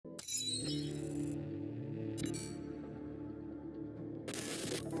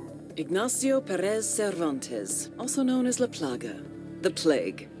Ignacio Perez Cervantes, also known as La Plaga, the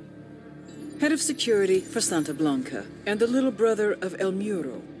Plague. Head of security for Santa Blanca, and the little brother of El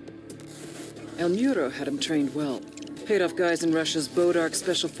Muro. El Muro had him trained well. Paid off guys in Russia's Bodark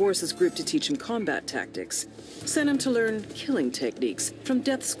Special Forces group to teach him combat tactics. Sent him to learn killing techniques from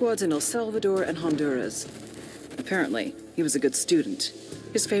death squads in El Salvador and Honduras. Apparently, he was a good student.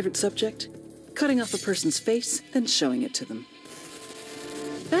 His favorite subject? Cutting off a person's face, then showing it to them.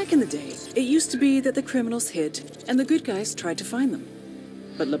 Back in the day, it used to be that the criminals hid, and the good guys tried to find them.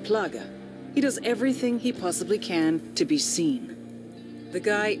 But La Plaga, he does everything he possibly can to be seen. The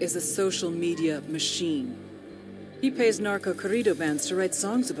guy is a social media machine. He pays narco corrido bands to write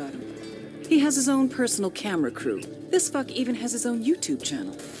songs about him. He has his own personal camera crew. This fuck even has his own YouTube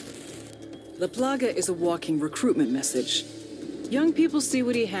channel. La Plaga is a walking recruitment message. Young people see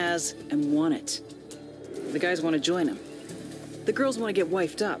what he has and want it. The guys want to join him. The girls want to get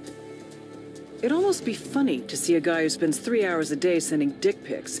wifed up. It'd almost be funny to see a guy who spends 3 hours a day sending dick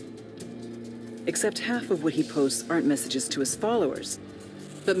pics. Except half of what he posts aren't messages to his followers,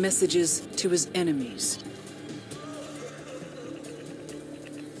 but messages to his enemies.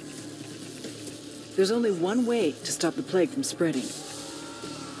 There's only one way to stop the plague from spreading.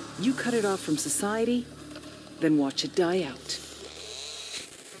 You cut it off from society, then watch it die out.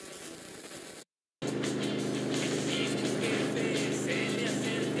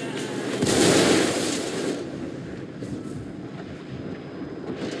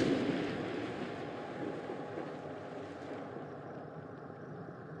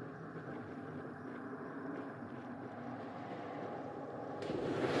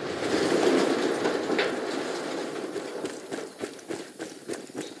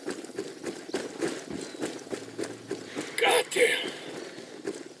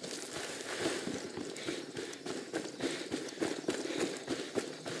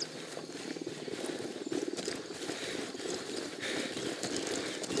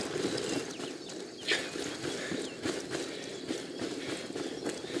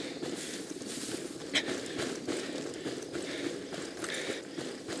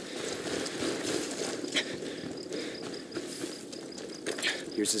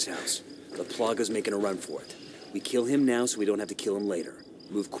 Here's his house. La Plaga's making a run for it. We kill him now so we don't have to kill him later.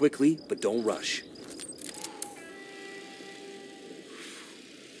 Move quickly, but don't rush.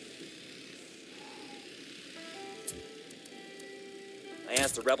 I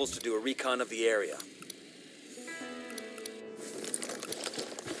asked the rebels to do a recon of the area.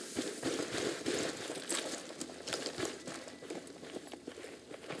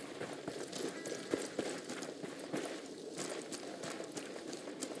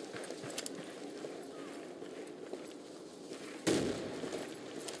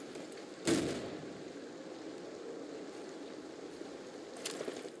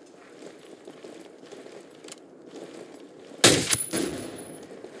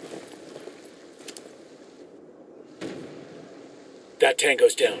 That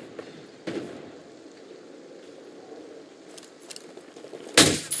tango's down.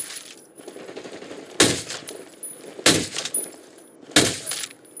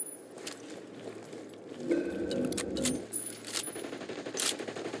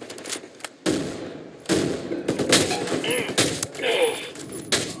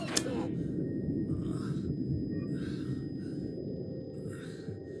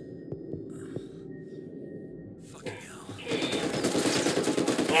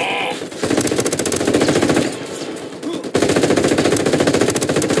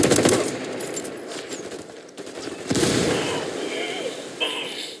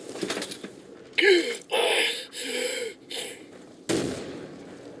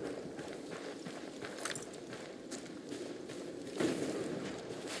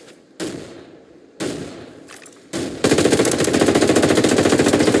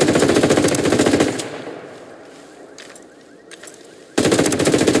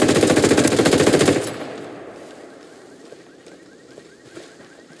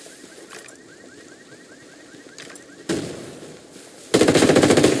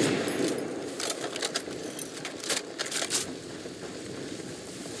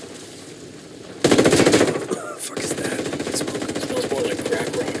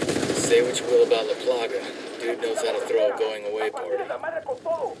 Say what you will about La Plaga, dude knows how to throw a going-away party.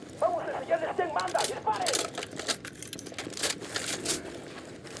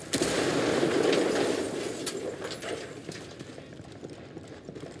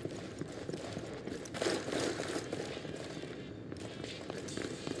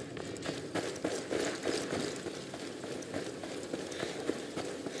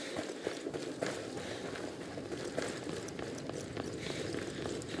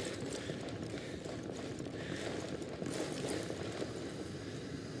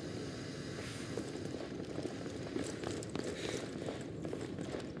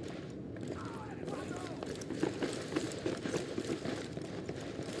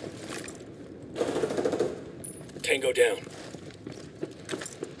 Tango down.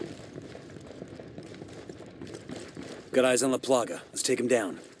 Got eyes on La Plaga. Let's take him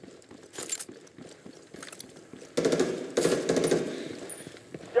down.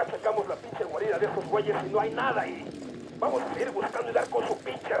 Ya sacamos la pinche guarida de esos güeyes y no hay nada ahí. Vamos a seguir buscando y dar con su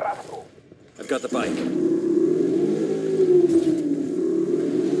pinche rastro. I've got the bike.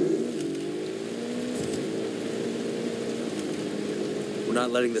 We're not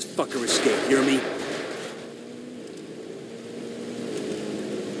letting this fucker escape, hear me?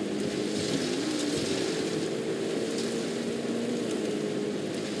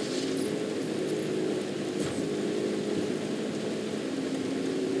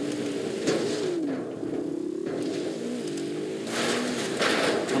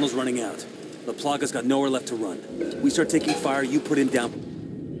 Tunnel's running out. The Plaga's got nowhere left to run. We start taking fire, you put him down.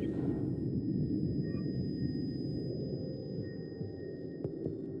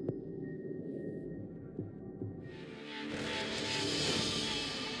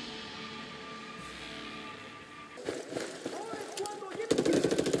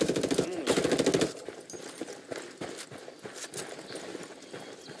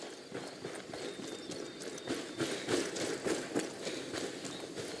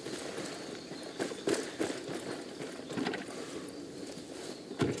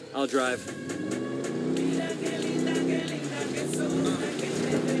 I'll drive.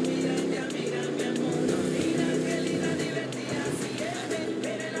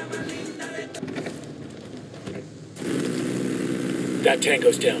 That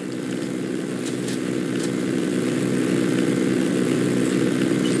Tango's down.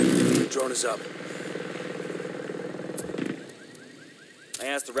 Drone is up. I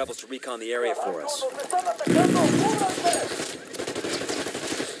asked the rebels to recon the area for us. ¡Nos están atacando! ¡Cúbranse!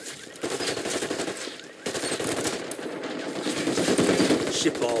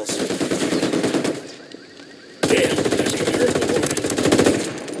 Shitballs. Damn, that's gonna hurt the warning.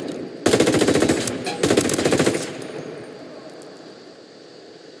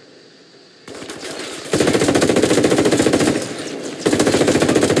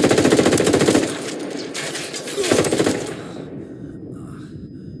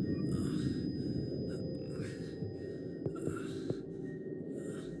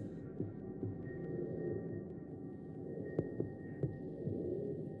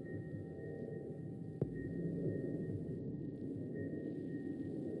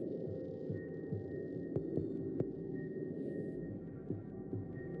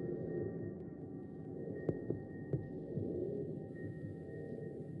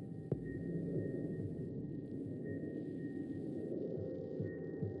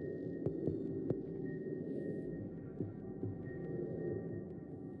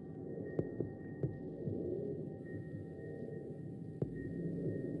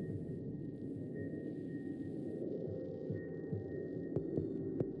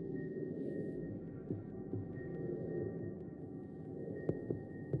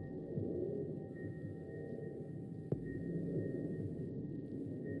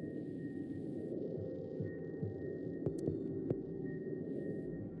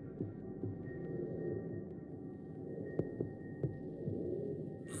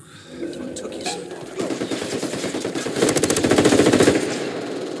 What took you so long?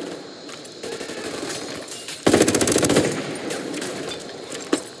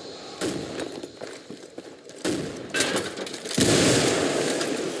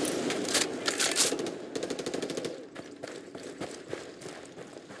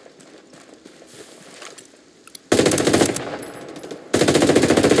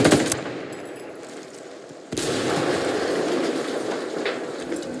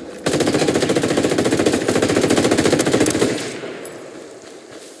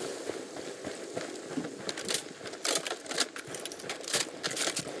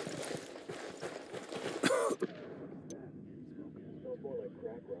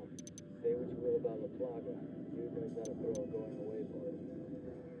 Say what you will about La Plaga. Dude knows how to throw a going away party.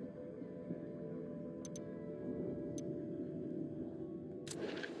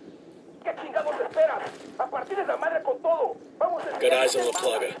 ¿Qué chingados esperas? A partir de la madre con todo. Vamos a... Got eyes on La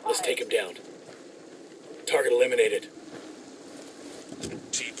Plaga. Let's take him down. Target eliminated.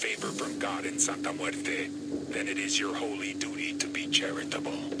 Receive favor from God in Santa Muerte, then it is your holy duty to be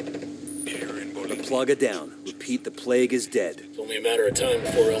charitable. Here in La Bolivia. Plaga down. Repeat, the plague is dead. It's only a matter of time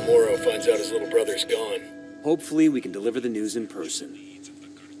before El Moro finds out his little brother's gone. Hopefully, we can deliver the news in person.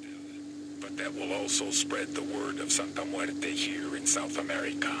 But that will also spread the word of Santa Muerte here in South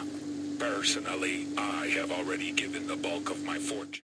America. Personally, I have already given the bulk of my fortune.